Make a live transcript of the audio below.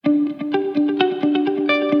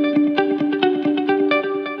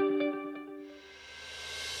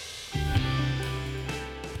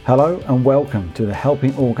Hello and welcome to the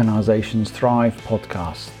Helping Organisations Thrive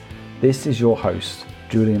podcast. This is your host,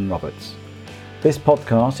 Julian Roberts. This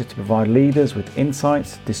podcast is to provide leaders with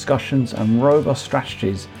insights, discussions and robust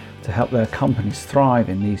strategies to help their companies thrive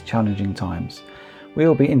in these challenging times. We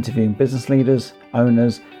will be interviewing business leaders,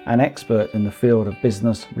 owners and experts in the field of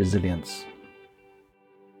business resilience.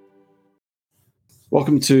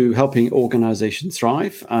 Welcome to Helping Organisations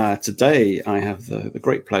Thrive. Today I have the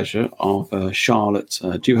great pleasure of Charlotte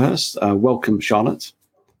Dewhurst. Welcome, Charlotte.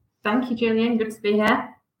 Thank you, Julian. Good to be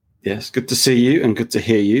here. Yes, good to see you and good to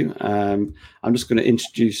hear you. I'm just going to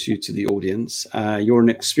introduce you to the audience. You're an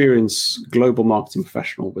experienced global marketing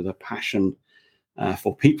professional with a passion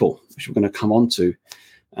for people, which we're going to come on to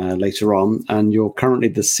later on. And you're currently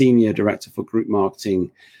the Senior Director for Group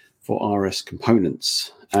Marketing for RS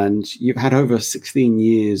Components. And you've had over 16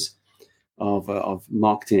 years of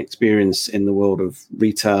marketing experience in the world of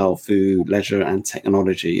retail, food, leisure, and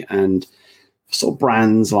technology. And sort of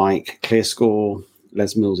brands like ClearScore,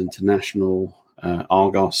 Les Mills International,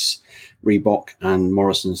 Argos, Reebok, and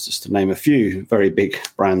Morrison's, just to name a few very big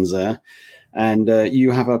brands there. And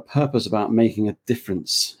you have a purpose about making a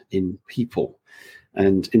difference in people.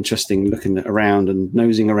 And interesting looking around and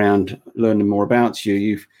nosing around, learning more about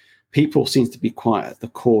you. People seems to be quite at the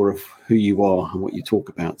core of who you are and what you talk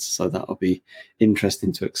about. So that'll be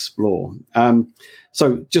interesting to explore.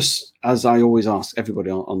 So just as I always ask everybody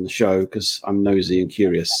on the show, because I'm nosy and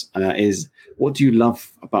curious, is what do you love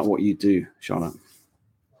about what you do, Charlotte?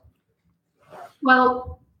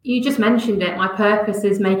 Well, you just mentioned it. My purpose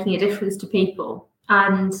is making a difference to people.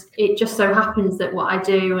 And it just so happens that what I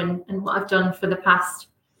do and what I've done for the past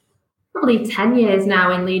probably 10 years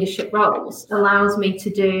now in leadership roles allows me to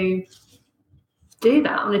do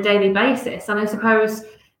that on a daily basis. And I suppose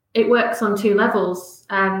it works on two levels.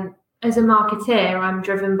 As a marketeer, I'm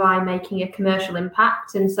driven by making a commercial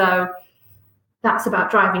impact. And so that's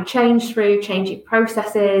about driving change through changing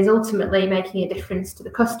processes, ultimately making a difference to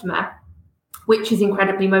the customer, which is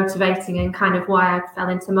incredibly motivating and kind of why I fell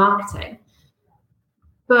into marketing.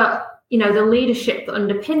 But, the leadership that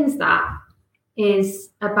underpins that is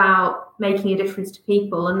about making a difference to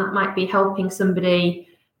people. And that might be helping somebody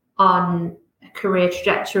on a career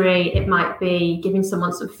trajectory. It might be giving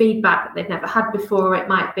someone some feedback that they've never had before. It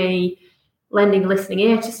might be lending a listening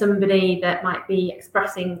ear to somebody that might be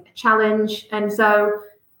expressing a challenge. And so,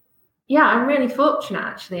 I'm really fortunate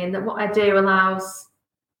actually in that what I do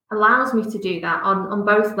allows me to do that on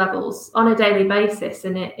both levels on a daily basis.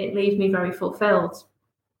 And it leaves me very fulfilled.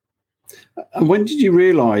 And when did you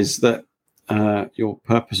realise that your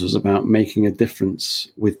purpose was about making a difference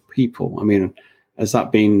with people? I mean, has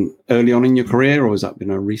that been early on in your career or has that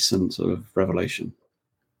been a recent sort of revelation?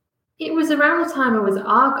 It was around the time I was at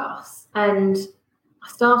Argos and I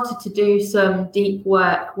started to do some deep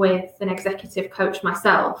work with an executive coach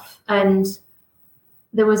myself. And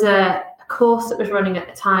there was a course that was running at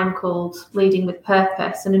the time called Leading with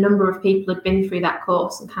Purpose. And a number of people had been through that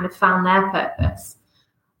course and kind of found their purpose.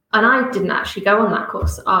 And I didn't actually go on that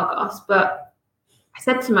course at Argos, but I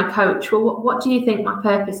said to my coach, well, what do you think my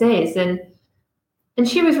purpose is? And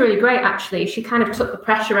she was really great, actually. She kind of took the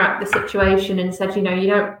pressure out of the situation and said,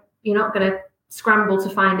 you're not going to scramble to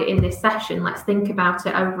find it in this session. Let's think about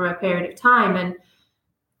it over a period of time. And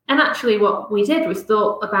actually what we did was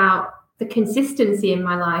thought about the consistency in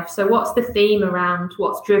my life. So what's the theme around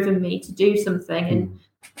what's driven me to do something? And,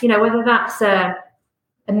 whether that's a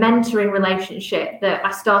mentoring relationship that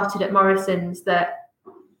I started at Morrison's that,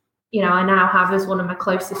 I now have as one of my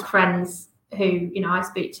closest friends who, I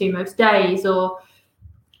speak to most days, or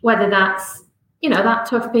whether that's, that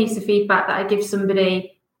tough piece of feedback that I give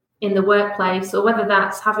somebody in the workplace, or whether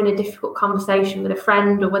that's having a difficult conversation with a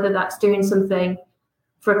friend, or whether that's doing something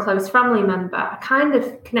for a close family member. I kind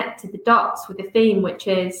of connected the dots with a theme, which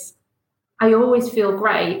is I always feel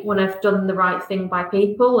great when I've done the right thing by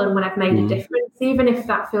people and when I've made a difference, even if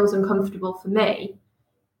that feels uncomfortable for me.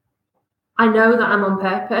 I know that I'm on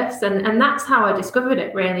purpose. And that's how I discovered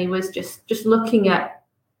it, really, was just looking at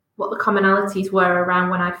what the commonalities were around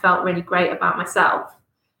when I felt really great about myself.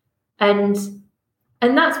 And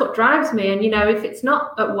that's what drives me. And, if it's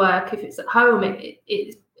not at work, if it's at home,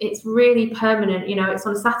 it's really permanent. It's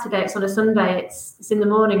on a Saturday, it's on a Sunday, it's in the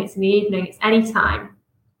morning, it's in the evening, it's any time.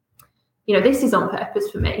 This is on purpose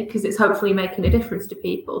for me because it's hopefully making a difference to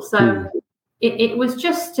people. So it was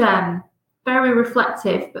just very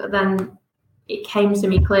reflective, but then it came to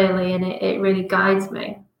me clearly and it really guides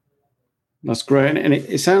me. That's great. And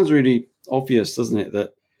it sounds really obvious, doesn't it,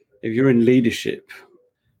 that if you're in leadership,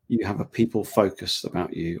 you have a people focus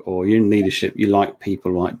about you, or you're in leadership, you like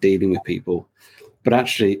people, like dealing with people. but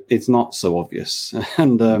actually it's not so obvious.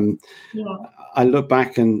 And I look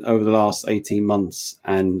back and over the last 18 months,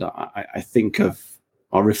 and I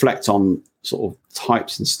reflect on sort of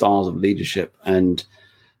types and styles of leadership, and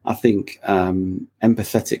I think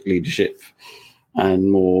empathetic leadership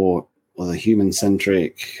and more the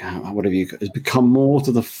human-centric, whatever has become more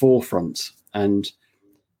to the forefront. And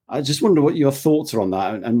I just wonder what your thoughts are on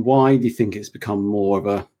that, and why do you think it's become more of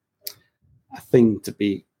a thing to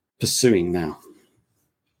be pursuing now?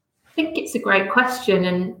 I think it's a great question,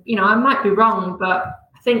 and I might be wrong, but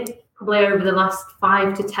I think probably over the last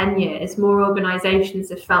 5 to 10 years, more organisations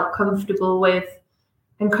have felt comfortable with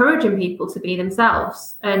encouraging people to be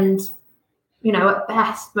themselves. And at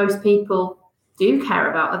best, most people do care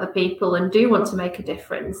about other people and do want to make a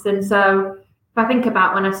difference. And so if I think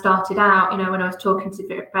about when I started out, when I was talking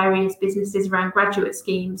to various businesses around graduate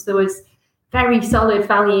schemes, there was very solid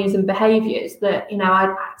values and behaviours that,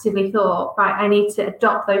 I'd actively thought, right, I need to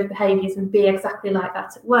adopt those behaviours and be exactly like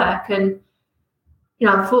that at work. And,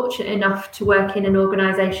 I'm fortunate enough to work in an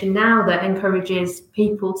organisation now that encourages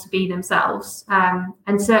people to be themselves,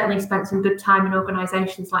 and certainly spent some good time in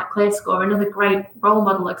organisations like ClearScore, another great role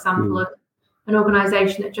model example of an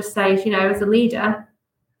organisation that just says, as a leader,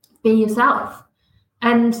 be yourself.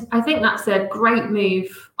 And I think that's a great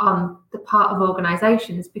move on the part of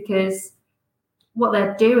organisations, because what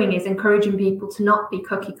they're doing is encouraging people to not be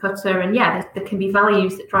cookie cutter. And there can be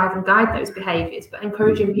values that drive and guide those behaviours, but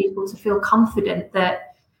encouraging people to feel confident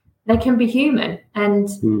that they can be human. And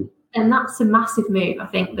that's a massive move, I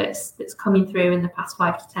think, that's coming through in the past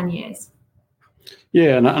 5 to 10 years.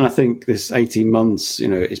 Yeah, and I think this 18 months,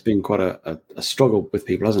 it's been quite a struggle with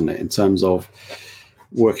people, hasn't it, in terms of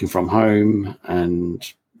working from home,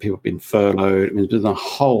 and people have been furloughed. I mean, there's been a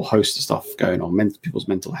whole host of stuff going on, people's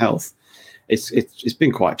mental health. It's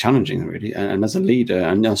been quite challenging, really. And as a leader,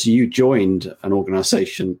 and as you joined an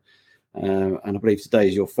organisation, and I believe today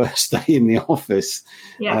is your first day in the office.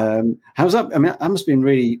 Yeah. How's that? I mean, that must have been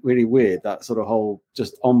really, really weird, that sort of whole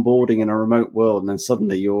just onboarding in a remote world, and then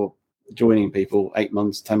suddenly you're joining people 8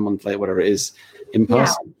 months, 10 months later, whatever it is, in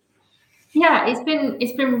person. Yeah,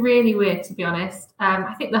 it's been really weird, to be honest.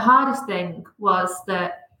 I think the hardest thing was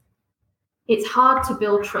that it's hard to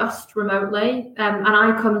build trust remotely. And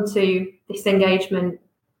I come to this engagement,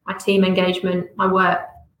 my team engagement, my work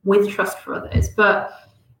with trust for others. But,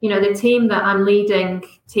 the team that I'm leading,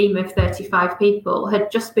 team of 35 people,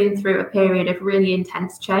 had just been through a period of really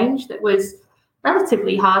intense change that was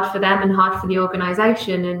relatively hard for them and hard for the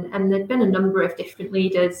organisation. And there'd been a number of different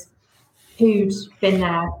leaders who'd been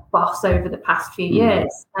their boss over the past few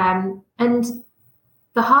years. And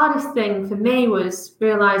the hardest thing for me was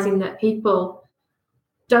realising that people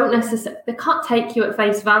they can't take you at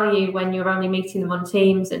face value when you're only meeting them on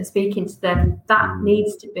Teams and speaking to them. That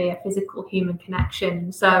needs to be a physical human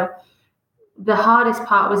connection. So the hardest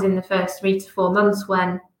part was in the first 3 to 4 months,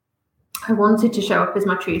 when I wanted to show up as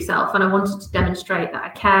my true self, and I wanted to demonstrate that I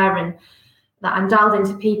care and that I'm dialed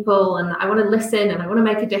into people, and that I want to listen and I want to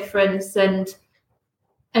make a difference. And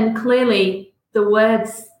clearly the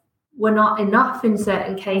words were not enough in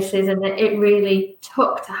certain cases, and that it really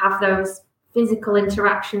took to have those physical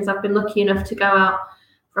interactions. I've been lucky enough to go out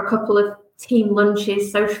for a couple of team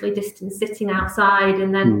lunches, socially distanced, sitting outside,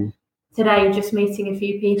 and then today just meeting a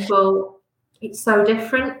few people. It's so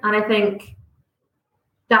different. And I think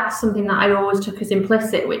that's something that I always took as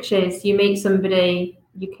implicit, which is you meet somebody,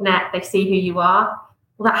 you connect, they see who you are.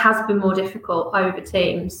 Well, that has been more difficult over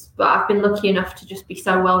Teams, but I've been lucky enough to just be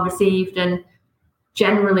so well received, and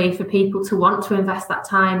generally for people to want to invest that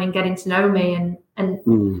time in getting to know me. And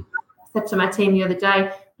I said to my team the other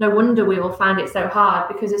day, no wonder we all find it so hard,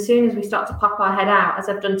 because as soon as we start to pop our head out, as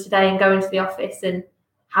I've done today, and go into the office and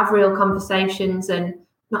have real conversations and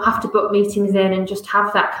not have to book meetings in and just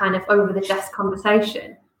have that kind of over the desk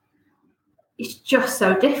conversation, it's just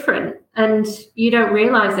so different. And you don't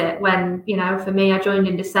realise it when, for me, I joined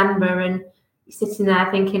in December, and you're sitting there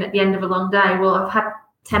thinking at the end of a long day, well, I've had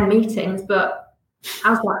 10 meetings, but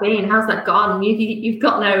how's that been? How's that gone? You've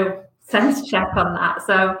got no sense check on that.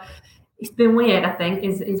 So it's been weird, I think,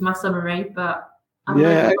 is my summary. But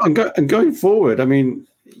and going forward, I mean,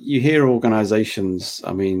 you hear organisations,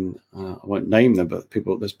 I mean, I won't name them, but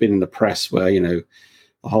people that's been in the press where, the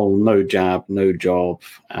whole no jab, no job,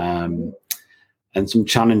 and some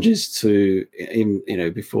challenges to,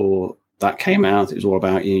 before that came out, it was all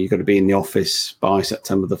about, you've got to be in the office by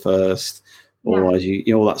September the 1st, or as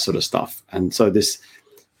all that sort of stuff. And so this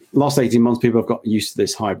last 18 months, people have got used to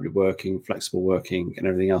this hybrid working, flexible working, and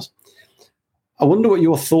everything else. I wonder what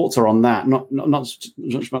your thoughts are on that. Not so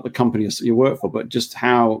much about the company you work for, but just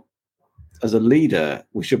how as a leader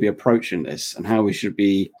we should be approaching this, and how we should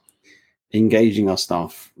be engaging our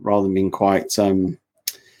staff, rather than being quite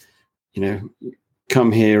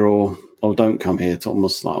come here or don't come here, to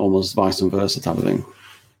almost vice versa type of thing.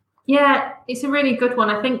 Yeah, it's a really good one.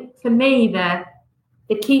 I think for me, the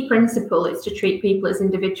key principle is to treat people as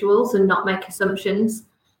individuals and not make assumptions.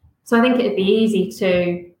 So I think it'd be easy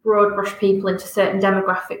to broad brush people into certain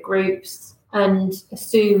demographic groups and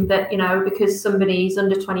assume that, because somebody's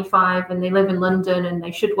under 25 and they live in London and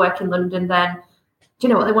they should work in London, then, do you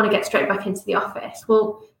know what, they want to get straight back into the office.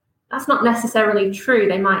 Well, that's not necessarily true.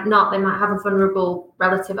 They might not. They might have a vulnerable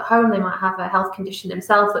relative at home. They might have a health condition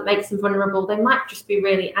themselves that makes them vulnerable. They might just be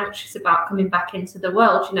really anxious about coming back into the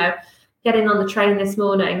world. Getting on the train this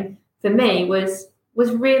morning for me was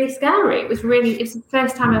really scary. It's the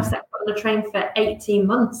first time I've stepped on a train for 18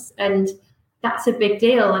 months, and that's a big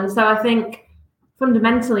deal. And so I think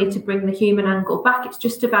fundamentally, to bring the human angle back, it's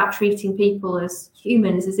just about treating people as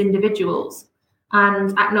humans, as individuals,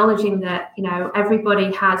 and acknowledging that,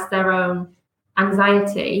 everybody has their own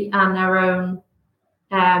anxiety and their own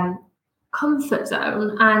comfort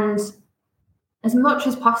zone. And as much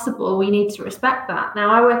as possible, we need to respect that.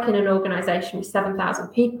 Now, I work in an organisation with 7,000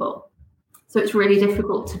 people, so it's really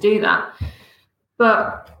difficult to do that.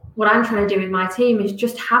 But what I'm trying to do with my team is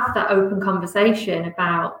just have that open conversation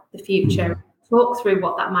about the future, talk through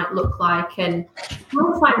what that might look like, and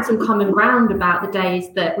we'll find some common ground about the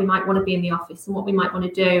days that we might want to be in the office and what we might want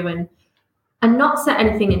to do, and not set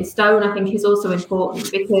anything in stone, I think, is also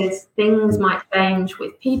important, because things might change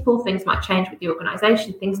with people, things might change with the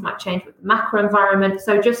organisation, things might change with the macro environment.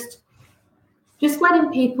 So just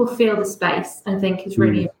letting people feel the space, I think, is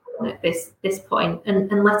really important at this point,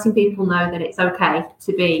 and letting people know that it's okay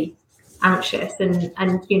to be anxious, and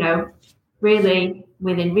really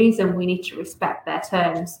within reason, we need to respect their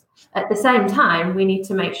terms. At the same time, we need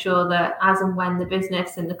to make sure that as and when the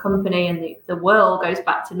business and the company and the world goes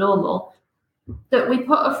back to normal, that we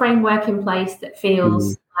put a framework in place that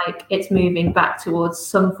feels like it's moving back towards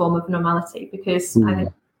some form of normality, because I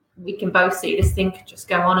think we can both see this thing could just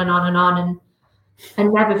go on and on and on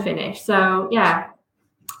and never finish. So yeah,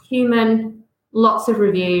 human, lots of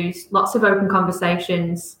reviews, lots of open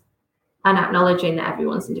conversations, and acknowledging that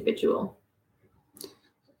everyone's individual.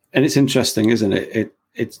 And it's interesting, isn't it?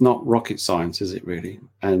 It's not rocket science, is it really?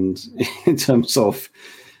 And in terms of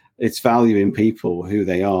its value in people, who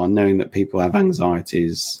they are, knowing that people have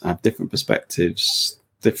anxieties, have different perspectives,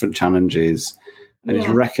 different challenges, and it's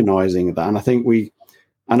recognizing that. And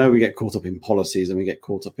I know we get caught up in policies, and we get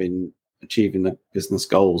caught up in achieving the business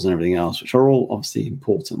goals and everything else, which are all obviously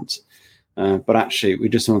important. But actually, we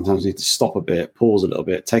just sometimes need to stop a bit, pause a little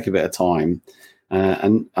bit, take a bit of time.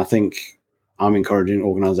 And I think I'm encouraging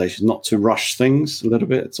organizations not to rush things a little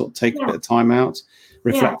bit, sort of take a bit of time out,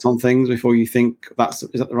 reflect on things before you think is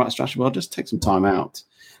that the right strategy? Well, just take some time out.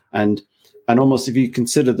 And almost, if you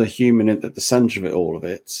consider the human at the center of all of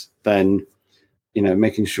it, then,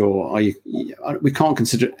 making sure we can't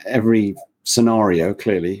consider every scenario,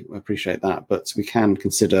 clearly, we appreciate that, but we can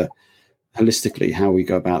consider holistically how we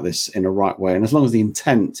go about this in a right way. And as long as the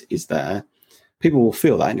intent is there, people will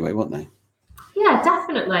feel that anyway, won't they? Yeah,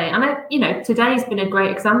 definitely. And today's been a great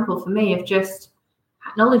example for me of just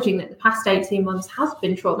acknowledging that the past 18 months has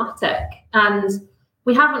been traumatic, and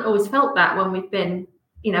we haven't always felt that when we've been,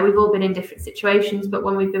 we've all been in different situations, but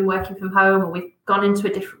when we've been working from home, or we've gone into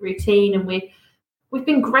a different routine, and we've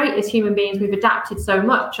been great as human beings, we've adapted so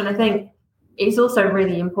much. And I think it's also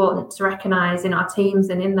really important to recognize in our teams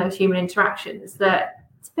and in those human interactions that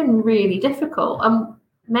it's been really difficult.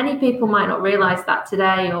 Many people might not realize that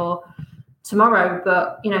today or tomorrow,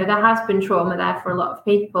 but there has been trauma there for a lot of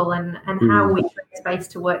people, and how we create space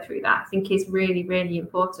to work through that, I think, is really, really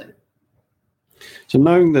important. So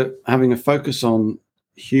knowing that having a focus on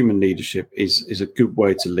human leadership is a good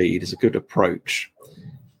way to lead, is a good approach.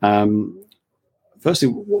 Firstly,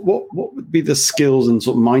 what would be the skills and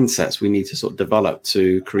sort of mindsets we need to sort of develop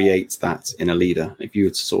to create that in a leader? If you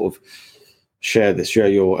were to sort of share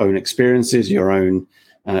your own experiences, your own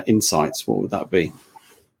insights, what would that be?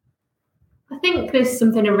 I think there's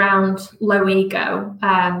something around low ego.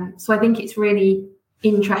 So I think it's really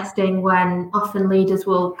interesting when often leaders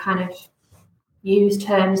will kind of use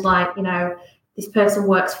terms like, this person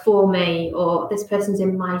works for me, or this person's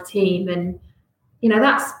in my team. And,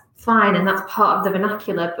 that's fine, and that's part of the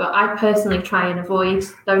vernacular. But I personally try and avoid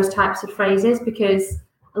those types of phrases, because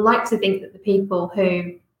I like to think that the people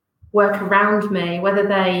who work around me, whether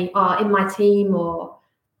they are in my team or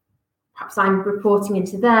perhaps I'm reporting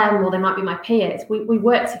into them, or they might be my peers, we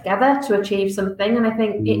work together to achieve something. And I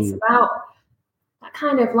think it's about that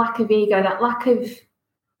kind of lack of ego, that lack of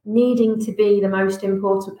needing to be the most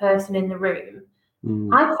important person in the room.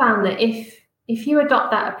 I've found that if you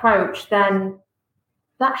adopt that approach, then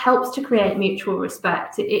that helps to create mutual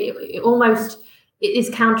respect. It is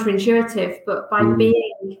counterintuitive, but by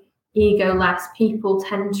being ego-less, people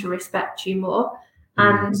tend to respect you more.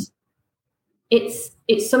 And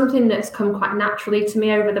it's something that's come quite naturally to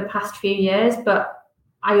me over the past few years, but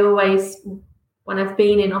I always, when I've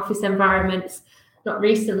been in office environments, not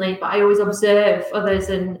recently, but I always observe others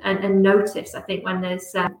and notice, I think, when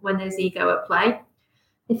there's ego at play.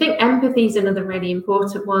 I think empathy is another really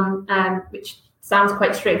important one, which sounds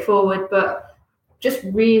quite straightforward, but just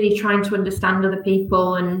really trying to understand other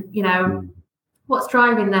people and, what's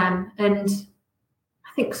driving them. And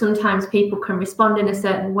I think sometimes people can respond in a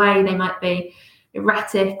certain way. They might be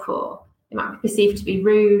erratic, or they might be perceived to be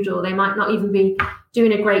rude, or they might not even be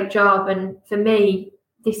doing a great job. And for me,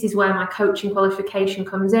 this is where my coaching qualification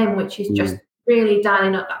comes in, which is just really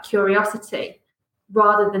dialing up that curiosity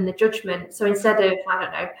rather than the judgment. So instead of,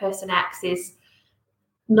 person X is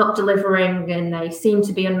not delivering and they seem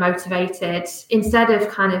to be unmotivated, instead of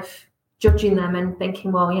kind of judging them and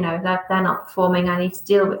thinking, well, they're not performing, I need to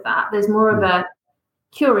deal with that, there's more of a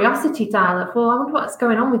curiosity dial of, well, I wonder what's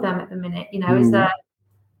going on with them at the minute.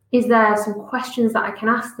 Is there some questions that I can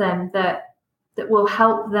ask them that will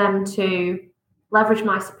help them to leverage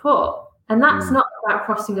my support? And that's not about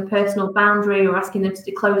crossing a personal boundary or asking them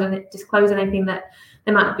to disclose anything that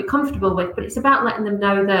they might not be comfortable with, but it's about letting them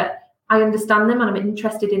know that I understand them and I'm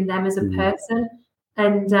interested in them as a person.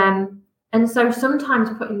 And so sometimes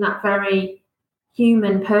putting that very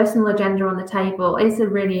human, personal agenda on the table is a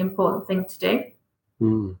really important thing to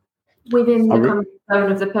do within the comfort zone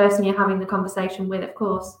of the person you're having the conversation with, of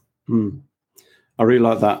course. I really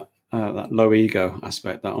like that low ego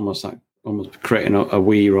aspect, that almost creating a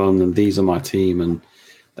we rather than these are my team, and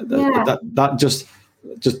that just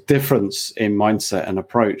difference in mindset and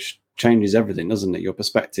approach changes everything, doesn't it? Your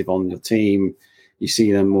perspective on your team, you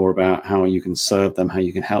see them more about how you can serve them, how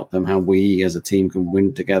you can help them, how we as a team can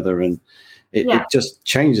win together, and it just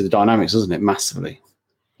changes the dynamics, doesn't it, massively?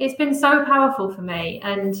 It's been so powerful for me,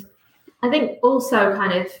 and I think also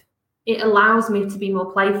kind of it allows me to be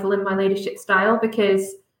more playful in my leadership style,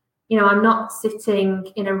 because I'm not sitting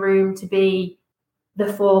in a room to be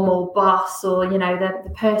the formal boss or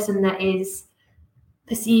the person that is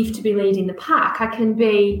perceived to be leading the pack. I can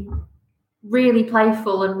be really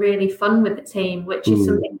playful and really fun with the team, which is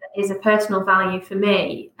something that is a personal value for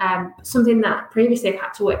me, something that previously I've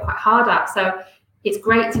had to work quite hard at. So it's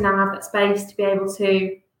great to now have that space to be able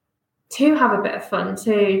to have a bit of fun,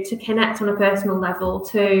 to connect on a personal level,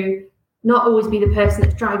 to not always be the person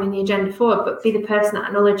that's driving the agenda forward, but be the person that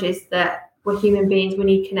acknowledges that we're human beings, we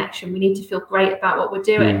need connection, we need to feel great about what we're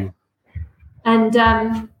doing. And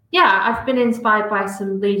I've been inspired by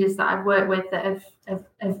some leaders that I've worked with that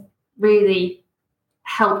have really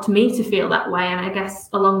helped me to feel that way. And I guess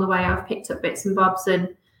along the way I've picked up bits and bobs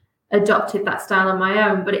and adopted that style on my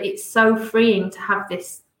own. But it's so freeing to have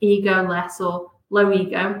this ego-less or low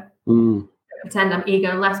ego, pretend I'm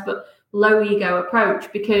ego-less, but low ego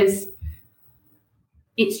approach, because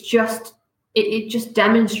it just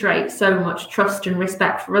demonstrates so much trust and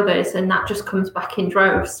respect for others, and that just comes back in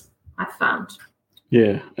droves, I've found.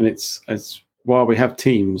 Yeah, and it's while we have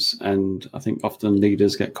teams, and I think often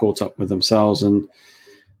leaders get caught up with themselves, and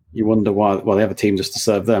you wonder why. Well, they have a team just to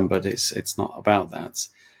serve them, but it's not about that.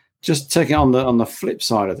 Just taking on the flip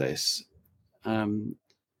side of this,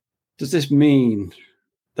 does this mean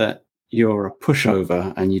that you're a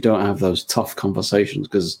pushover and you don't have those tough conversations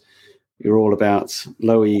because you're all about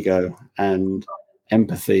low ego and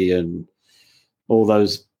empathy and all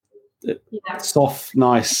those soft,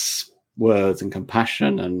 nice words and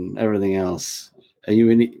compassion and everything else? Are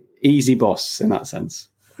you an easy boss in that sense?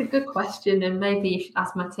 It's a good question, and maybe you should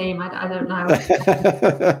ask my team. I don't know.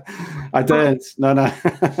 I don't. No.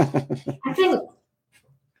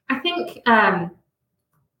 I think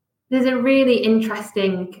there's a really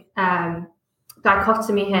interesting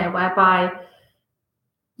dichotomy here, whereby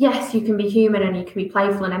yes, you can be human and you can be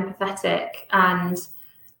playful and empathetic, and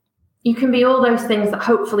you can be all those things that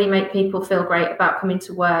hopefully make people feel great about coming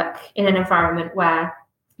to work in an environment where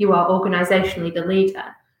you are organisationally the leader.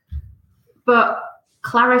 But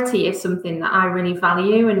clarity is something that I really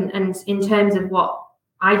value, and in terms of what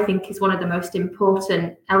I think is one of the most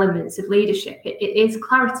important elements of leadership, it is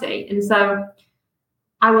clarity. And so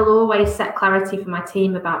I will always set clarity for my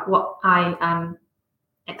team about what I am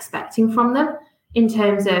expecting from them in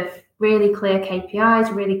terms of really clear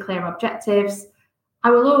KPIs, really clear objectives.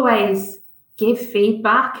 I will always give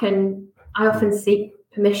feedback, and I often seek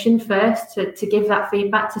permission first to give that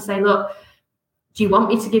feedback, to say, look, do you want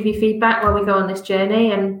me to give you feedback while we go on this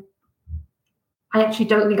journey? And I actually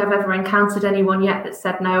don't think I've ever encountered anyone yet that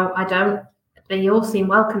said, no, I don't. They all seem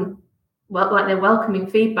welcome, like they're welcoming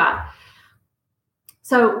feedback.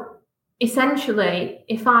 So essentially,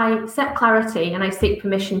 if I set clarity and I seek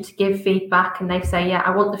permission to give feedback and they say, yeah,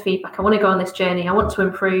 I want the feedback, I want to go on this journey, I want to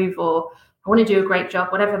improve, or I want to do a great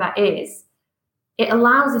job, whatever that is, it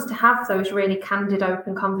allows us to have those really candid,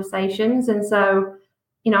 open conversations. And so,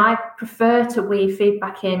 I prefer to weave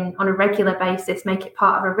feedback in on a regular basis, make it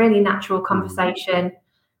part of a really natural conversation,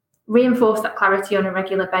 reinforce that clarity on a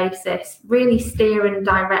regular basis, really steer and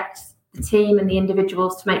direct the team and the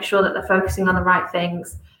individuals to make sure that they're focusing on the right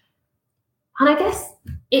things. And I guess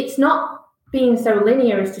it's not being so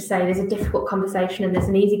linear as to say there's a difficult conversation and there's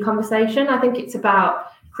an easy conversation. I think it's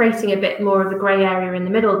about creating a bit more of a grey area in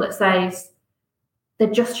the middle that says they're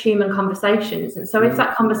just human conversations. And so if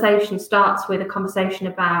that conversation starts with a conversation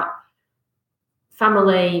about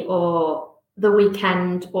family or the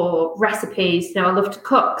weekend or recipes, I love to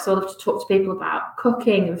cook, so I love to talk to people about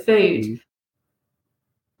cooking and food.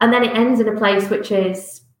 And then it ends in a place which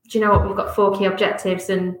is, do you know what, we've got 4 key objectives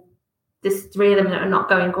and there's 3 of them that are not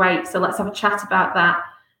going great, so let's have a chat about that.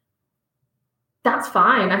 That's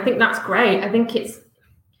fine. I think that's great. I think it's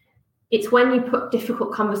when you put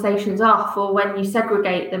difficult conversations off, or when you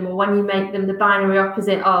segregate them, or when you make them the binary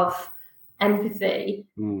opposite of empathy,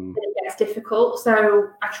 that it gets difficult. So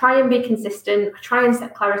I try and be consistent. I try and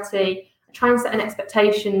set clarity. I try and set an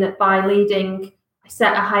expectation that by leading, I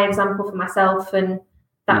set a high example for myself, and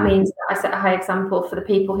that means that I set a high example for the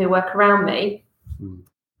people who work around me.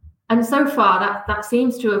 And so far, that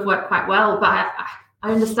seems to have worked quite well. But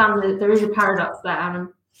I understand that there is a paradox there, and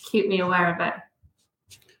I'm acutely aware of it.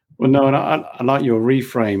 Well, no, and I like your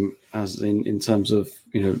reframe as in terms of,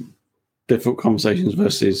 difficult conversations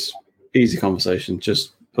versus easy conversations.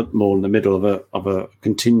 Just put more in the middle of a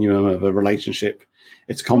continuum of a relationship.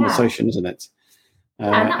 It's a conversation, isn't it?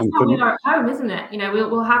 And that's how we are at home, isn't it?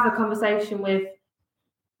 We'll have a conversation with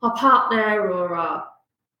our partner or our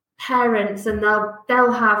parents, and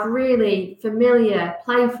they'll have really familiar,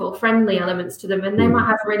 playful, friendly elements to them, and they might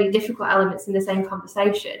have really difficult elements in the same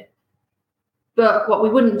conversation. But what we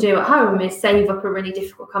wouldn't do at home is save up a really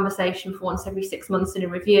difficult conversation for once every 6 months in a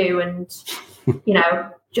review and,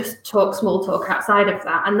 just talk small talk outside of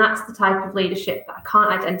that. And that's the type of leadership that I can't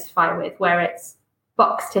identify with, where it's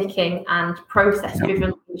box ticking and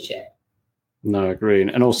process-driven leadership. No, I agree.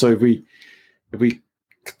 And also, if we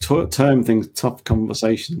term things tough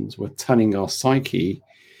conversations, we're telling our psyche,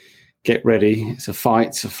 get ready, it's a fight,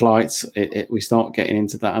 it's a flight. We start getting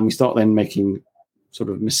into that, and we start then making sort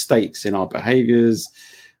of mistakes in our behaviors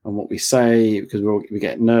and what we say, because we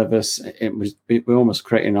get nervous. We're almost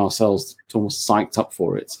creating ourselves almost psyched up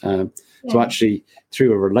for it. So actually,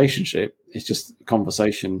 through a relationship, it's just a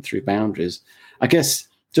conversation through boundaries. I guess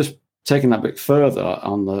just taking that bit further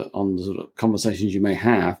on the sort of conversations you may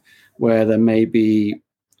have, where there may be,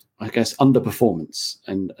 I guess, underperformance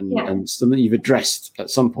and something you've addressed at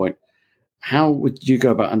some point. How would you go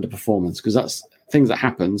about underperformance? Because that's things that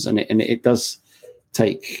happens, and it does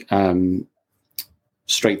take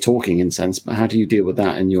straight talking in a sense, but how do you deal with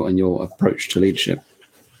that in your approach to leadership?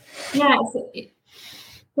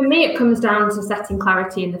 For me, it comes down to setting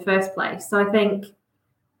clarity in the first place. So I think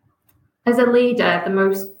as a leader, the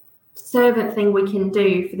most servant thing we can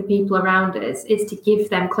do for the people around us is to give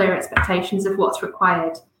them clear expectations of what's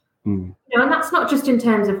required. And that's not just in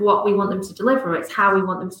terms of what we want them to deliver, it's how we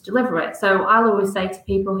want them to deliver it. So I'll always say to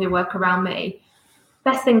people who work around me,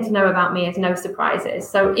 best thing to know about me is no surprises.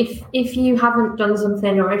 So if you haven't done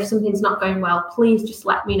something, or if something's not going well, please just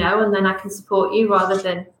let me know, and then I can support you rather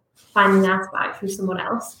than finding out about it from someone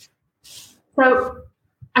else. So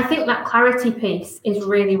I think that clarity piece is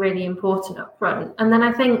really, really important up front. And then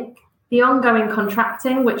I think the ongoing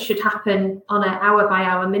contracting, which should happen on an hour by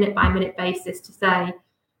hour, minute by minute basis, to say,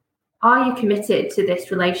 are you committed to this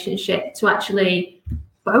relationship, to actually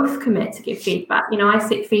both commit to give feedback? I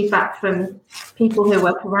seek feedback from people who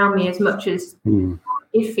work around me as much as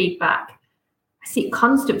give feedback. I seek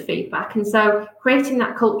constant feedback. And so creating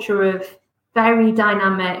that culture of very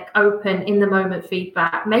dynamic, open, in the moment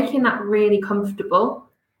feedback, making that really comfortable.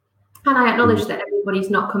 And I acknowledge that everybody's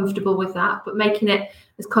not comfortable with that, but making it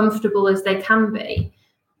as comfortable as they can be.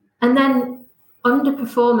 And then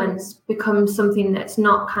underperformance becomes something that's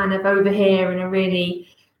not kind of over here in a really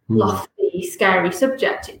lofty, scary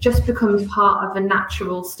subject. It just becomes part of a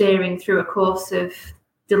natural steering through a course of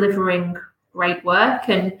delivering great work.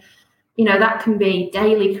 And, that can be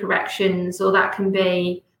daily corrections, or that can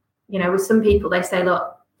be, with some people, they say,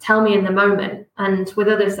 look, tell me in the moment. And with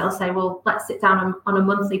others, they'll say, well, let's sit down on a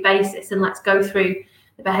monthly basis and let's go through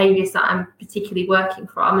the behaviours that I'm particularly working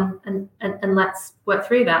from and let's work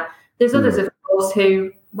through that. There's others, of course,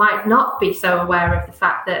 who might not be so aware of the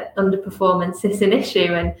fact that underperformance is an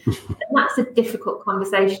issue. And that's a difficult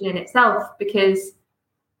conversation in itself, because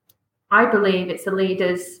I believe it's a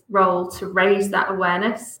leader's role to raise that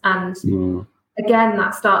awareness. And again,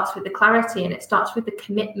 that starts with the clarity, and it starts with the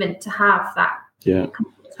commitment to have that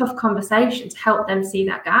tough conversation to help them see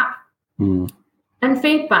that gap. And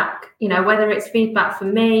feedback, whether it's feedback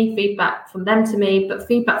from me, feedback from them to me, but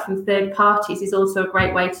feedback from third parties is also a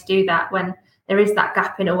great way to do that when there is that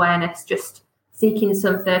gap in awareness, just seeking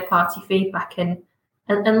some third party feedback and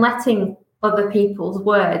letting other people's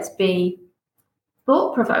words be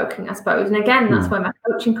thought provoking, I suppose. And again, that's where my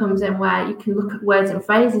coaching comes in, where you can look at words and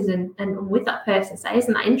phrases and with that person say,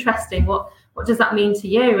 isn't that interesting? What does that mean to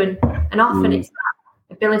you? And often it's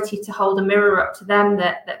that ability to hold a mirror up to them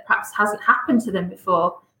that perhaps hasn't happened to them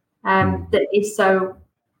before, that is so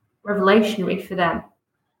revelationary for them.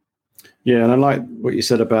 Yeah, and I like what you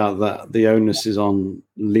said about that. The onus is on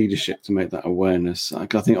leadership to make that awareness. I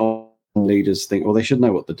think all leaders think, well, they should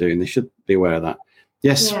know what they're doing. They should be aware of that.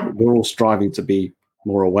 Yes, we're all striving to be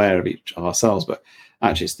more aware of each of ourselves, but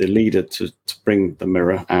actually it's the leader to bring the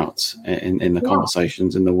mirror out in the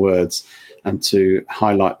conversations, in the words, and to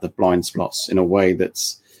highlight the blind spots in a way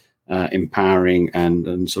that's empowering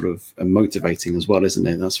and sort of motivating as well, isn't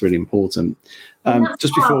it? That's really important.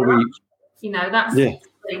 Just before we,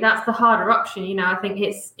 that's the harder option. I think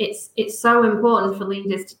it's so important for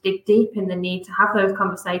leaders to dig deep in the need to have those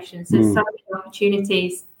conversations. There's so many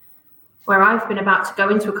opportunities where I've been about to go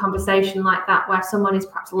into a conversation like that, where someone is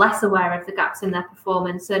perhaps less aware of the gaps in their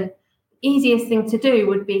performance. And the easiest thing to do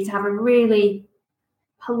would be to have a really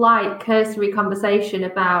polite, cursory conversation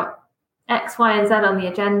about X, Y, and Z on the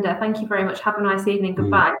agenda. Thank you very much. Have a nice evening.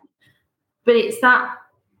 Goodbye. But it's that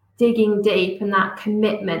digging deep and that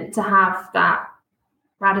commitment to have that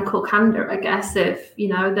radical candor, I guess, of,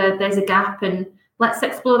 there's a gap and let's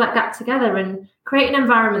explore that gap together and create an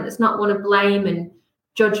environment that's not one of blame and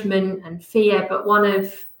judgment and fear, but one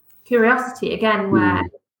of curiosity, again, where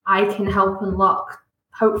I can help unlock,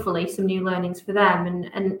 hopefully, some new learnings for them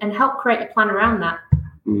and help create a plan around that.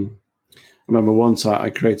 I remember once I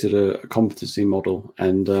created a competency model,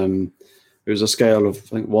 and it was a scale of,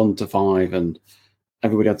 I think, 1 to 5, and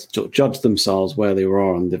everybody had to judge themselves where they were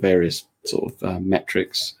on the various sort of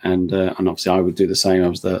metrics, and obviously I would do the same. I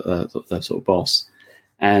was the sort of boss,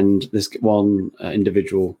 and this one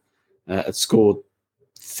individual had scored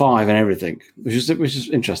 5 and everything, which is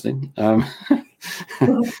interesting, and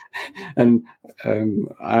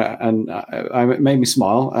I made me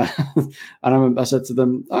smile, and I said to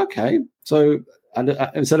them, okay, so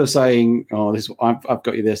instead of saying, oh, I've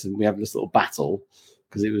got you this, and we have this little battle,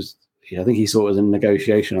 because it was, I think he saw it as a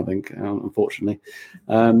negotiation, I think, unfortunately,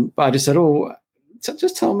 but I just said,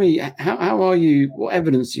 just tell me, how are you, what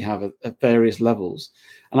evidence do you have at various levels?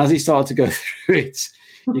 And as he started to go through it,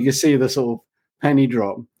 you could see the sort of penny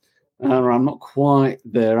drop. I'm not quite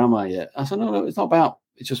there, am I yet? I said, no, it's not about,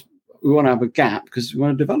 it's just, we want to have a gap because we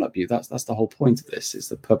want to develop you. That's the whole point of this. It's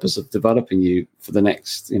the purpose of developing you for the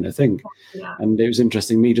next, thing. Yeah. And it was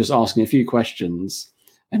interesting, me just asking a few questions,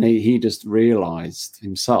 and he just realized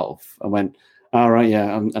himself and went, all right,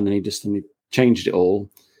 yeah. And then he changed it all.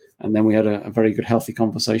 And then we had a very good, healthy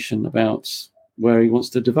conversation about where he wants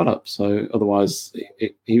to develop. So otherwise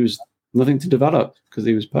he was nothing to develop because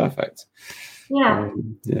he was perfect. Yeah.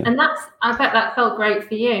 And I bet that felt great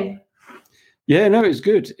for you. Yeah, no, it was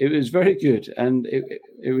good. It was very good. And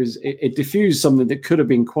it diffused something that could have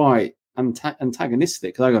been quite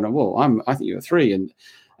antagonistic. I go, well, I think you're 3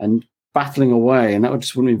 and battling away, and that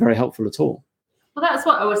just wouldn't be very helpful at all. Well, that's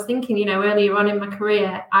what I was thinking, earlier on in my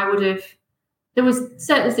career, there was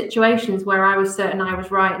certain situations where I was certain I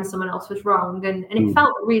was right and someone else was wrong. And it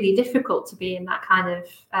felt really difficult to be in that kind of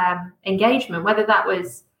engagement, whether that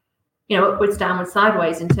was, upwards, downwards,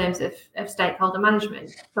 sideways in terms of stakeholder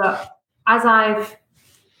management. But as I've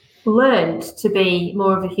learned to be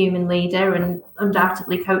more of a human leader, and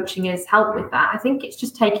undoubtedly coaching has helped with that, I think it's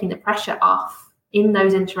just taking the pressure off in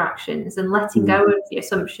those interactions and letting go of the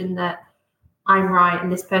assumption that I'm right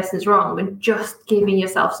and this person's wrong, and just giving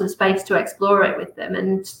yourself some space to explore it with them.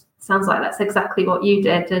 And it sounds like that's exactly what you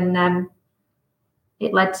did, and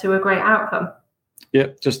it led to a great outcome. Yeah,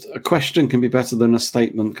 just a question can be better than a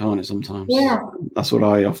statement, can't it, sometimes? Yeah. That's what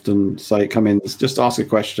I often say. Come in, just ask a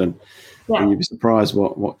question, and you'll be surprised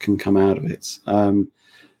what can come out of it.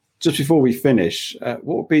 Just before we finish, what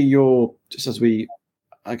would be just as we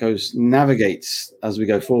navigate as we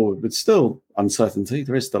go forward, but still uncertainty.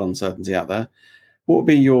 There is still uncertainty out there. What would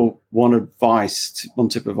be your one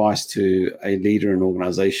tip of advice to a leader in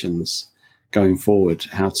organizations going forward,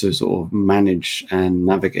 how to sort of manage and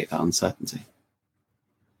navigate that uncertainty?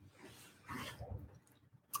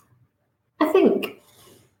 I think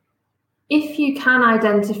if you can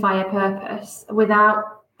identify a purpose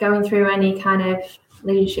without going through any kind of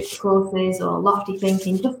leadership courses or lofty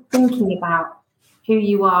thinking, just thinking about who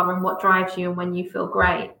you are and what drives you and when you feel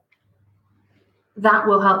great, that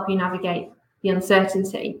will help you navigate the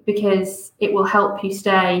uncertainty, because it will help you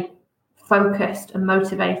stay focused and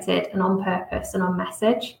motivated and on purpose and on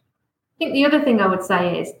message. I think the other thing I would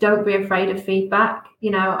say is don't be afraid of feedback.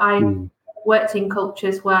 I worked in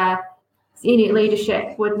cultures where senior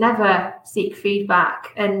leadership would never seek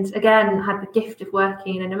feedback, and again had the gift of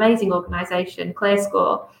working in an amazing organisation,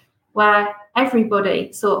 ClearScore, where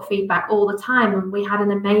everybody sought feedback all the time, and we had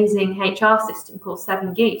an amazing HR system called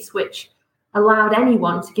Seven Geese, which allowed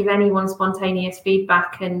anyone to give anyone spontaneous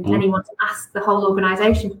feedback and anyone to ask the whole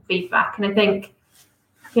organisation for feedback. And I think,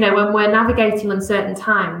 when we're navigating uncertain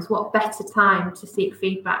times, what better time to seek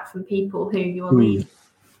feedback from people who you're leading,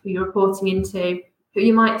 who you're reporting into, who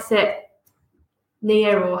you might sit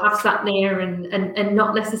near or have sat near and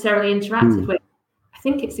not necessarily interacted with. I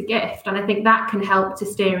think it's a gift, and I think that can help to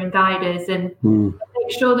steer and guide us and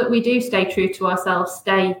make sure that we do stay true to ourselves,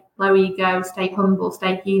 stay low ego, stay humble,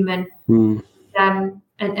 stay human, and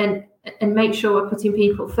make sure we're putting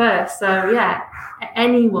people first. So yeah,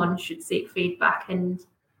 anyone should seek feedback and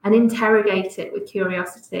interrogate it with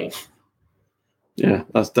curiosity. Yeah,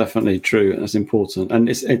 that's definitely true. That's important, and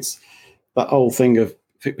it's that whole thing of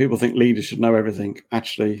people think leaders should know everything.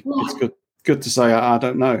 Actually, it's good to say I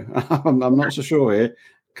don't know. I'm not so sure here.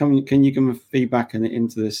 Can you give me feedback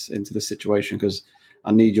into this situation, because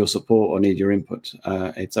I need your support or need your input.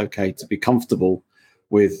 It's okay to be comfortable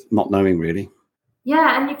with not knowing, really.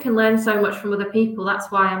 Yeah, and you can learn so much from other people.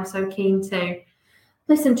 That's why I'm so keen to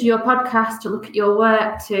listen to your podcast, to look at your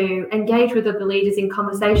work, to engage with other leaders in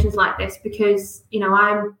conversations like this, because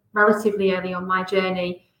I'm relatively early on my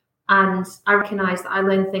journey, and I recognise that I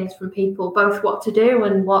learn things from people, both what to do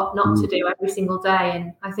and what not to do every single day.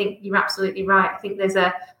 And I think you're absolutely right. I think there's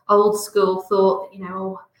a old school thought,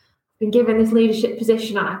 I've been given this leadership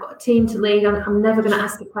position and I've got a team to lead, and I'm never going to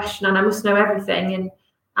ask a question and I must know everything. And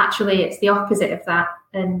actually, it's the opposite of that.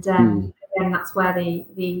 And again, that's where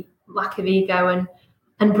the lack of ego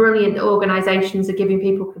and brilliant organisations are giving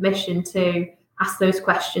people permission to ask those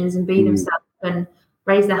questions and be themselves and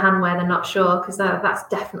raise their hand where they're not sure, because that's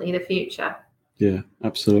definitely the future. Yeah,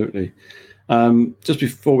 absolutely. Just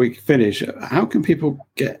before we finish, how can people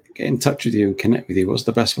get in touch with you and connect with you? What's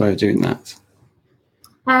the best way of doing that?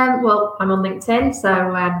 Well, I'm on LinkedIn,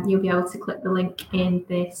 so you'll be able to click the link in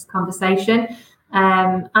this conversation.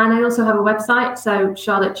 And I also have a website, so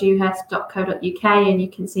charlottedewhurst.co.uk, and you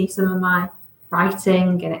can see some of my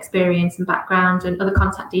writing and experience and background and other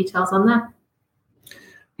contact details on there.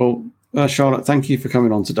 Well, Charlotte, thank you for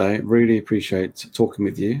coming on today. Really appreciate talking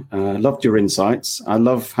with you. Loved your insights. I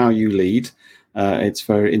love how you lead. It's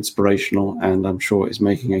very inspirational, and I'm sure it's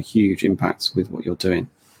making a huge impact with what you're doing.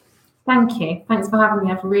 Thank you. Thanks for having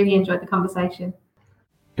me. I've really enjoyed the conversation.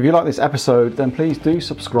 If you like this episode, then please do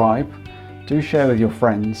subscribe, do share with your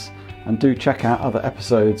friends, and do check out other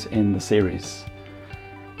episodes in the series.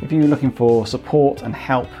 If you're looking for support and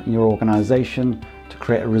help in your organisation to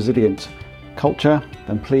create a resilient culture,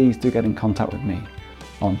 then please do get in contact with me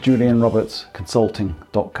on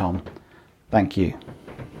julianrobertsconsulting.com. Thank you.